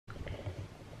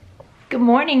Good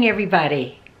morning,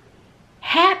 everybody.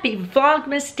 Happy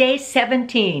Vlogmas Day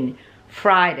 17,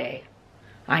 Friday.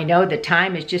 I know the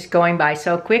time is just going by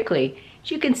so quickly.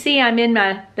 As you can see, I'm in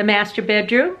the master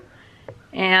bedroom,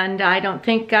 and I don't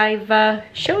think I've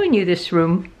shown you this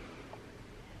room.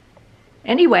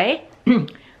 Anyway,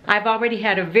 I've already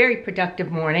had a very productive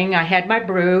morning. I had my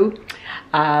brew.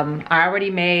 I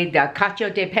already made the cacio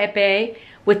de pepe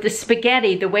with the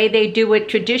spaghetti, the way they do it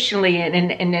traditionally,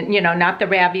 and you know, not the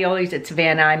raviolis that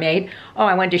Savannah I made. Oh,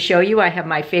 I wanted to show you, I have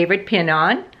my favorite pin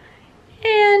on,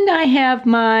 and I have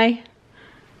my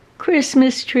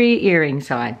Christmas tree earrings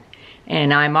on,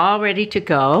 and I'm all ready to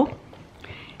go.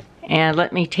 And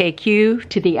let me take you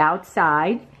to the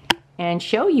outside and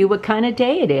show you what kind of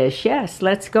day it is. Yes,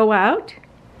 let's go out.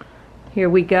 Here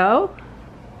we go,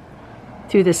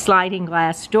 through the sliding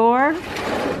glass door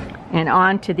and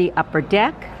onto the upper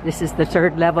deck. This is the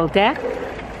third level deck.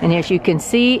 And as you can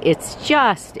see, it's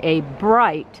just a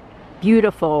bright,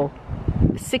 beautiful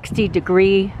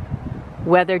 60-degree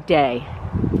weather day.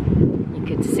 You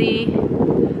can see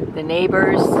the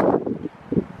neighbor's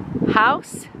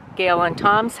house, Gail and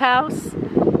Tom's house,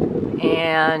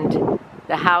 and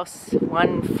the house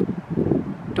one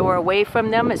door away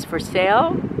from them is for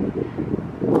sale.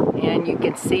 And you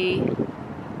can see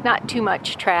not too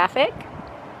much traffic.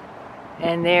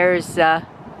 And there's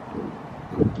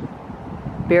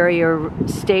Barrier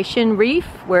Station Reef,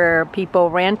 where people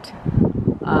rent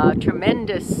a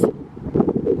tremendous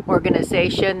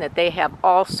organization that they have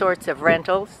all sorts of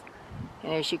rentals.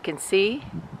 And as you can see,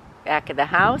 back of the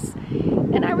house.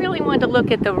 And I really wanted to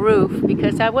look at the roof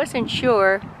because I wasn't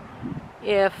sure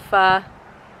if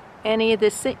any of the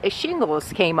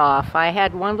shingles came off. I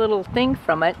had one little thing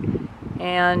from it,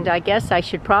 and I guess I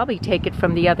should probably take it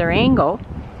from the other angle.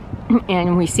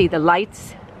 And we see the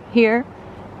lights here,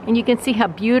 and you can see how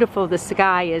beautiful the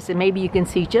sky is, and maybe you can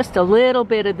see just a little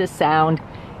bit of the sound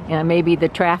and maybe the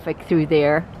traffic through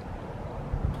there.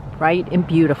 Bright and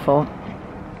beautiful.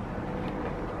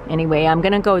 Anyway, I'm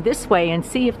gonna go this way and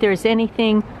see if there's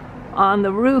anything on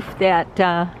the roof that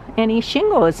any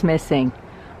shingle is missing.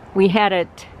 We had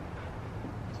it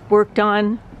worked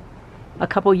on a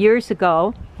couple years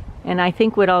ago, and I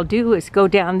think what I'll do is go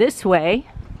down this way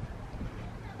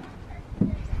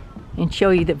and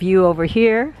show you the view over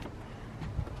here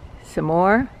some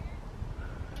more.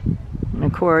 And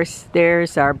of course,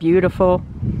 there's our beautiful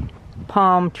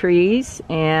palm trees,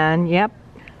 and yep,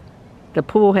 the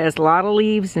pool has a lot of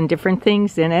leaves and different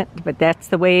things in it, but that's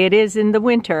the way it is in the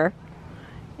winter.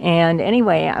 And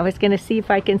anyway, I was gonna see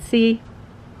if I can see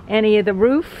any of the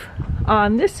roof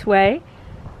on this way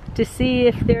to see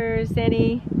if there's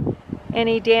any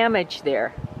damage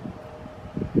there.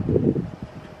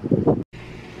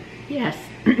 Yes,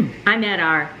 I'm at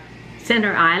our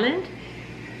center island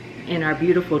in our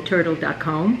beautiful turtle duck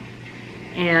home.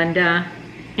 And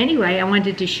anyway, I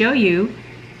wanted to show you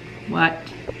what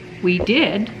we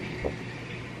did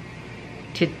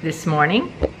this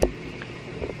morning.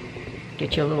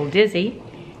 Get you a little dizzy.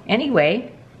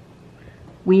 Anyway,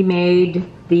 we made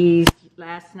these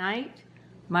last night,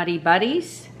 Muddy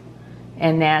Buddies,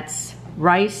 and that's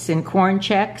rice and corn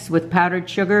checks with powdered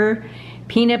sugar,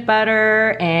 peanut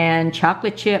butter, and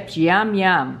chocolate chips. Yum,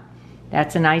 yum.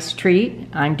 That's a nice treat.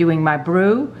 I'm doing my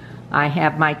brew. I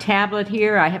have my tablet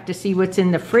here. I have to see what's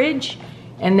in the fridge,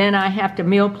 and then I have to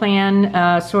meal plan,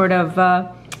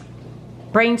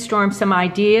 brainstorm some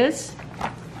ideas.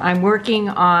 I'm working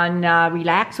on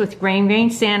Relax with Grain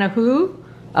Santa Who,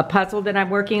 a puzzle that I'm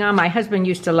working on. My husband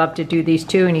used to love to do these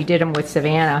too, and he did them with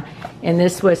Savannah. And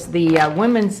this was the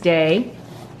Women's Day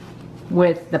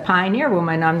with the Pioneer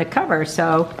Woman on the cover.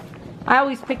 So I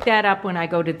always pick that up when I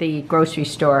go to the grocery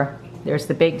store. There's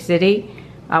the big city.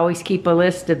 I always keep a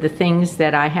list of the things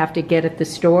that I have to get at the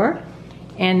store.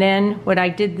 And then what I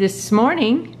did this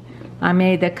morning, I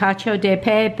made the cacio de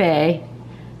pepe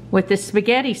with the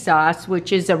spaghetti sauce,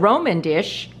 which is a Roman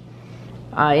dish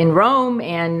in Rome,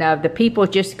 and the people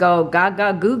just go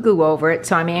gaga goo goo over it.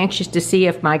 So I'm anxious to see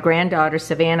if my granddaughter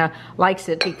Savannah likes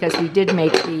it, because we did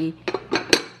make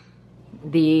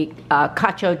the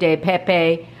cacio de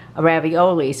pepe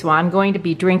ravioli. So I'm going to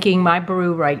be drinking my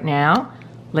brew right now.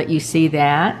 Let you see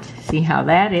that, see how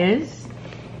that is,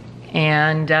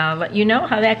 and let you know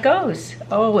how that goes.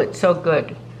 Oh, it's so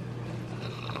good.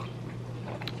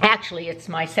 Actually, it's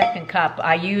my second cup.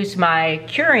 I use my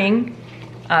Keurig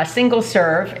single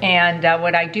serve, and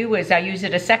what I do is I use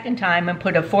it a second time and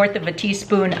put 1/4 of a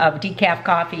teaspoon of decaf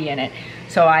coffee in it.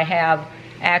 So I have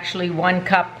actually 1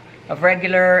 cup of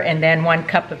regular and then 1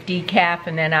 cup of decaf,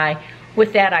 and then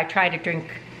with that I try to drink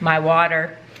my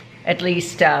water at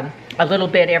least a little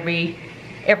bit every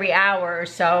every hour or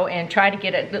so and try to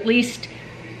get at least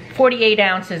 48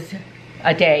 ounces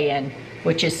a day in,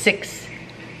 which is six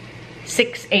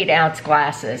 8-ounce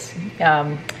glasses.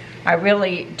 I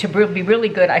really, to be really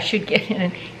good, I should get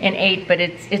an 8, but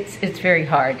it's very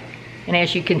hard. And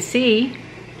as you can see,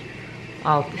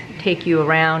 I'll take you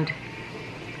around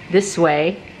this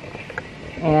way.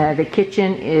 The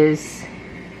kitchen is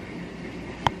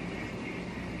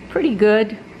pretty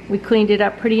good. We cleaned it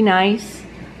up pretty nice.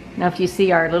 Now if you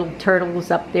see our little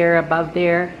turtles up there above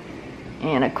there,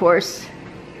 and of course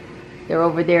they're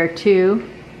over there too,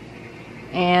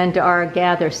 and our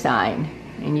gather sign,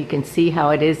 and you can see how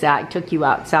it is. I took you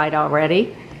outside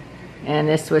already, and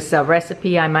this was a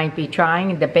recipe I might be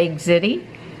trying, the baked ziti.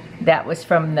 That was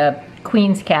from the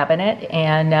Queen's Cabinet,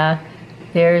 and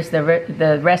there's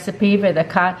the recipe for the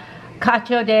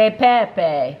cacio de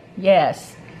pepe.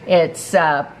 Yes, it's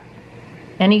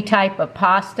any type of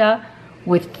pasta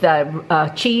with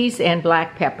cheese and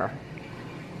black pepper.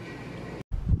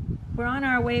 We're on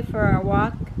our way for our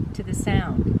walk to the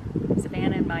Sound,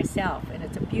 Savannah and myself, and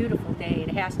it's a beautiful day.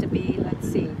 It has to be, let's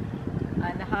see,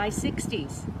 in the high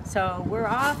 60s. So we're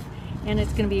off, and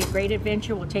it's going to be a great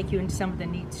adventure. We'll take you into some of the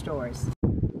neat stores.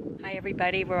 Hi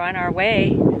everybody, we're on our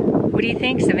way. What do you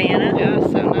think, Savannah? Yeah,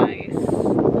 so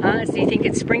nice. Do you think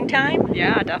it's springtime?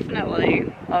 Yeah,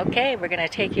 definitely. Okay, we're going to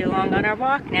take you along on our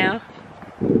walk now.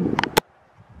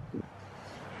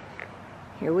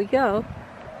 Here we go.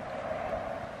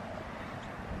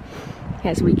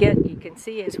 As we get, you can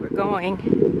see as we're going,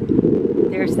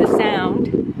 there's the Sound,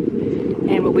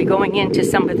 and we'll be going into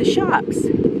some of the shops.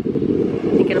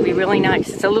 I think it'll be really nice.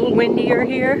 It's a little windier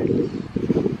here,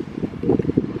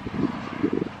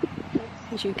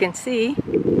 as you can see.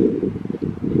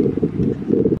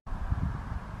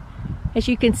 As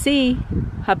you can see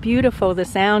how beautiful the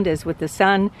Sound is with the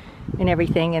sun and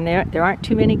everything, and there aren't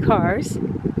too many cars.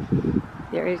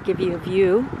 There, to give you a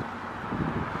view.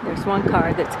 There's one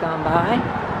car that's gone by.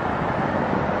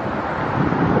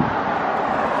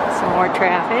 Some more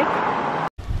traffic.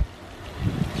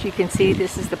 As you can see,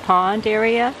 this is the pond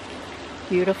area.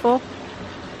 Beautiful.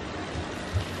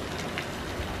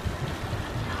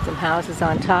 Some houses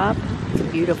on top. Some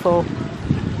beautiful,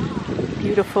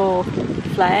 beautiful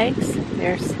flags.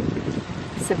 There's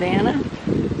Savannah.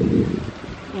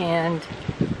 And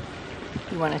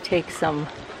you want to take some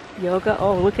yoga.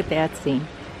 Oh, look at that scene.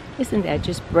 Isn't that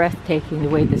just breathtaking, the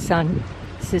way the sun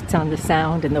sits on the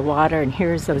Sound and the water, and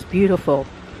here's those beautiful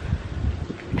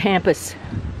pampas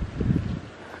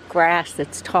grass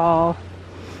that's tall,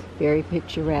 very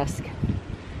picturesque.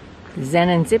 Zen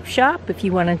and Zip Shop if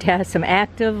you wanted to have some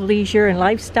active leisure and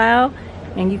lifestyle,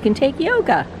 and you can take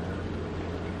yoga.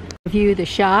 View the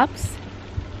shops.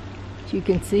 As you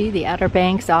can see, the Outer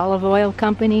Banks Olive Oil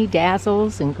Company,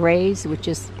 Dazzles and Grays, which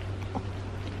is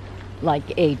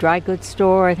like a dry goods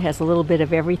store. It has a little bit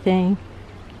of everything,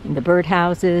 and the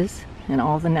birdhouses and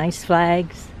all the nice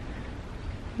flags.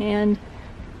 And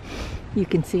you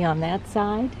can see on that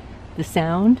side the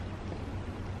Sound.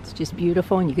 It's just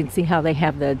beautiful, and you can see how they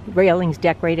have the railings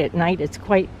decorated at night. It's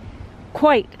quite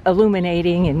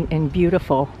illuminating and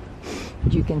beautiful.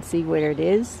 You can see where it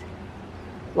is.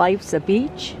 Life's a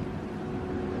beach.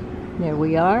 There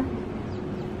we are.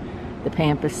 The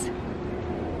pampas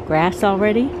grass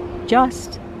already.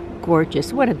 Just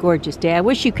gorgeous. What a gorgeous day. I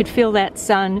wish you could feel that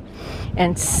sun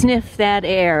and sniff that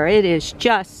air. It is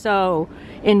just so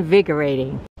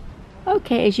invigorating.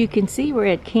 Okay, as you can see, we're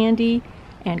at Candy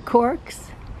and Corks,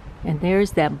 and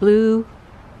there's that blue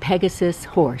Pegasus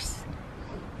horse.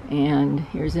 And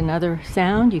here's another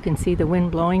Sound. You can see the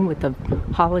wind blowing with the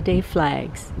holiday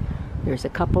flags. There's a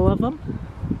couple of them,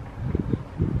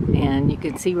 and you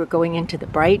can see we're going into the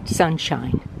bright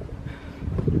sunshine.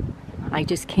 I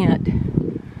just can't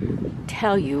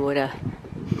tell you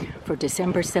for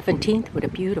December 17th, what a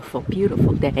beautiful,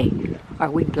 beautiful day.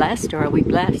 Are we blessed, or are we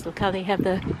blessed? Look how they have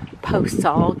the posts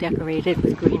all decorated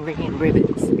with green ring and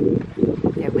ribbons.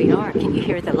 There we are. Can you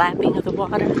hear the lapping of the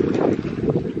water?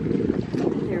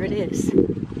 There it is.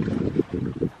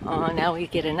 Oh, now we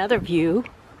get another view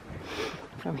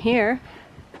from here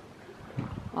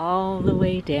all the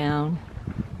way down.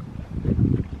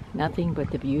 Nothing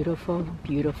but the beautiful,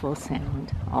 beautiful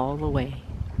Sound all the way.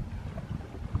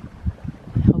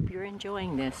 I hope you're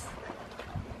enjoying this.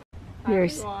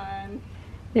 There's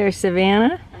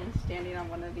Savannah. I'm standing on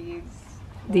one of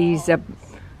these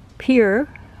pier,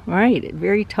 right?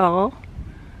 Very tall.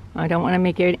 I don't want to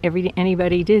make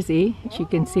anybody dizzy. As you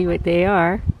can see what they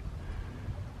are.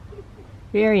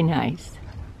 Very nice.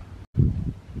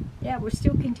 Yeah, we're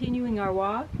still continuing our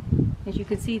walk. As you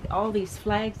can see, all these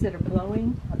flags that are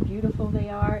blowing, how beautiful they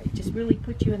are. It just really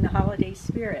puts you in the holiday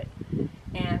spirit.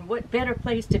 And what better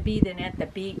place to be than at the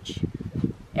beach?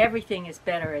 Everything is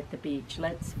better at the beach,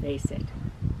 let's face it.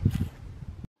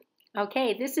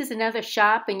 Okay, this is another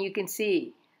shop, and you can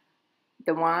see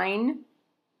the wine,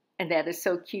 and that is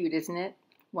so cute, isn't it?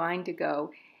 Wine to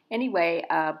go. Anyway,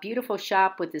 a beautiful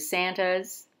shop with the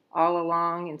Santas all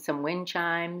along and some wind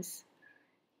chimes,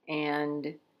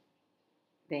 and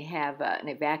they have an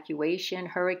evacuation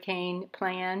hurricane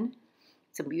plan,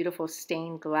 some beautiful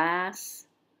stained glass,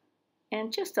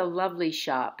 and just a lovely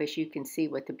shop, as you can see,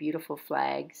 with the beautiful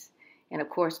flags. And of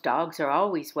course, dogs are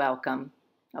always welcome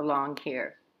along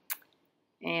here.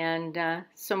 And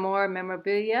some more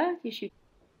memorabilia.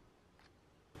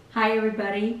 Hi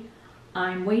everybody.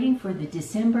 I'm waiting for the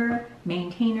December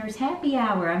Maintainers Happy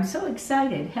Hour. I'm so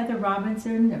excited. Heather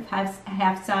Robinson of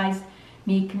Half Size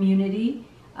Me Community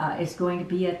is going to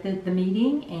be at the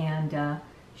meeting, and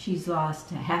she's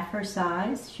lost half her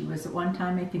size. She was at one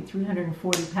time, I think,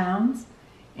 340 pounds,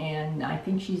 and I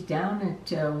think she's down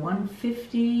at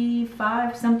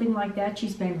 155, something like that.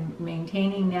 She's been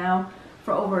maintaining now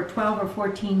for over 12 or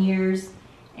 14 years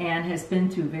and has been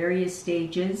through various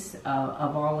stages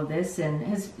of all of this, and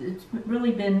it's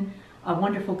really been a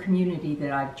wonderful community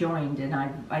that I've joined. And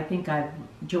I think I've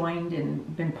joined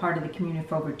and been part of the community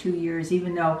for over 2 years,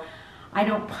 even though I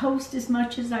don't post as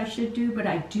much as I should do, but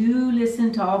I do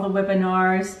listen to all the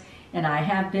webinars, and I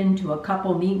have been to a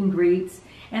couple meet and greets.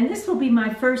 And this will be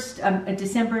my first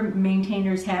December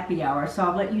Maintainers Happy Hour, so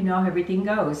I'll let you know how everything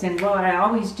goes. And what I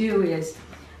always do is,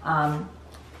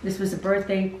 this was a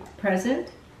birthday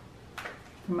present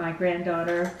for my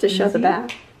granddaughter, To show the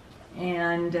back.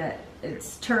 And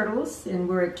it's turtles, and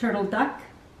we're at Turtle Duck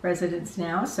residence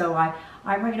now, so I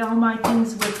write all my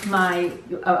things with my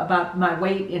about my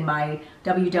weight in my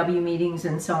WW meetings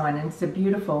and so on, and it's a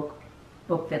beautiful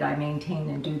book that I maintain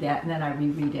and do that, and then I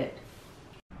reread it.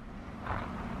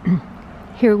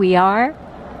 Here we are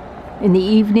in the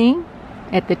evening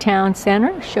at the town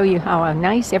center. Show you how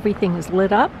nice everything is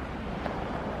lit up,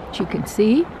 as you can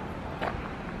see.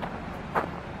 How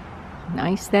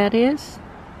nice that is.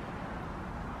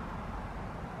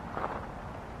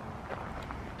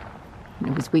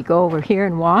 And as we go over here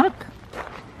and walk,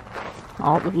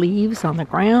 all the leaves on the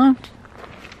ground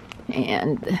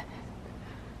and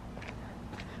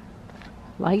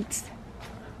lights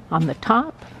on the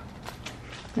top,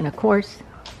 and of course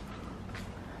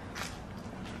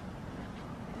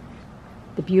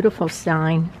the beautiful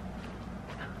sign,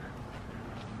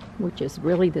 which is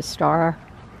really the star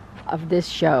of this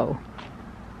show.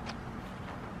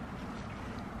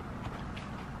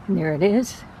 And there it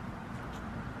is.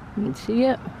 You can see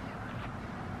it.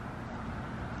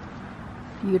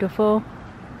 Beautiful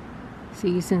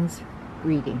season's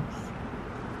greetings.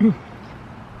 You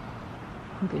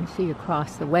can see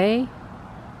across the way,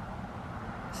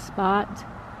 spot.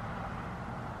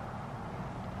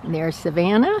 And there's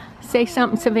Savannah. Say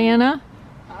something, Savannah.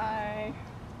 Hi.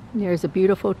 There's a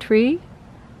beautiful tree.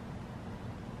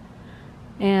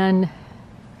 And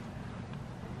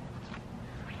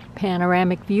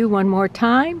panoramic view one more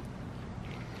time.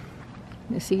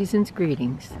 The season's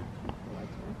greetings.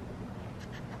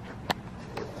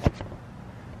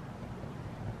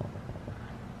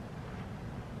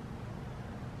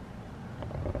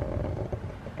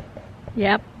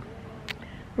 Yep.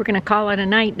 We're going to call it a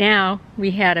night now.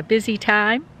 We had a busy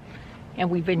time and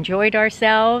we've enjoyed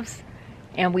ourselves,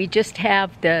 and we just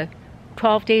have the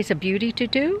 12 days of beauty to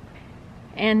do,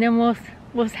 and then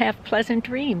we'll have pleasant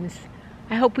dreams.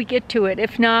 I hope we get to it.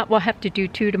 If not, we'll have to do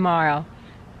 2 tomorrow.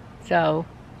 So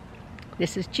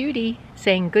this is Judy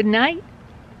saying good night,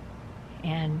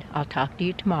 and I'll talk to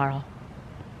you tomorrow.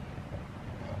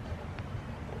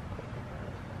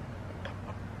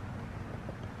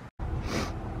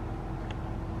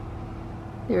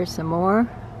 There's some more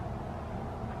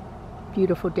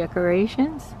beautiful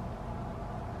decorations.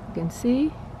 You can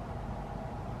see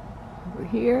over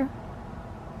here.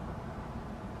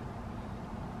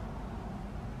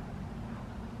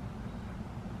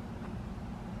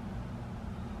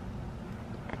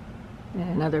 And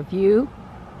another view.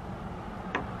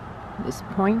 This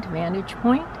point, vantage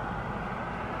point.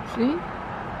 See?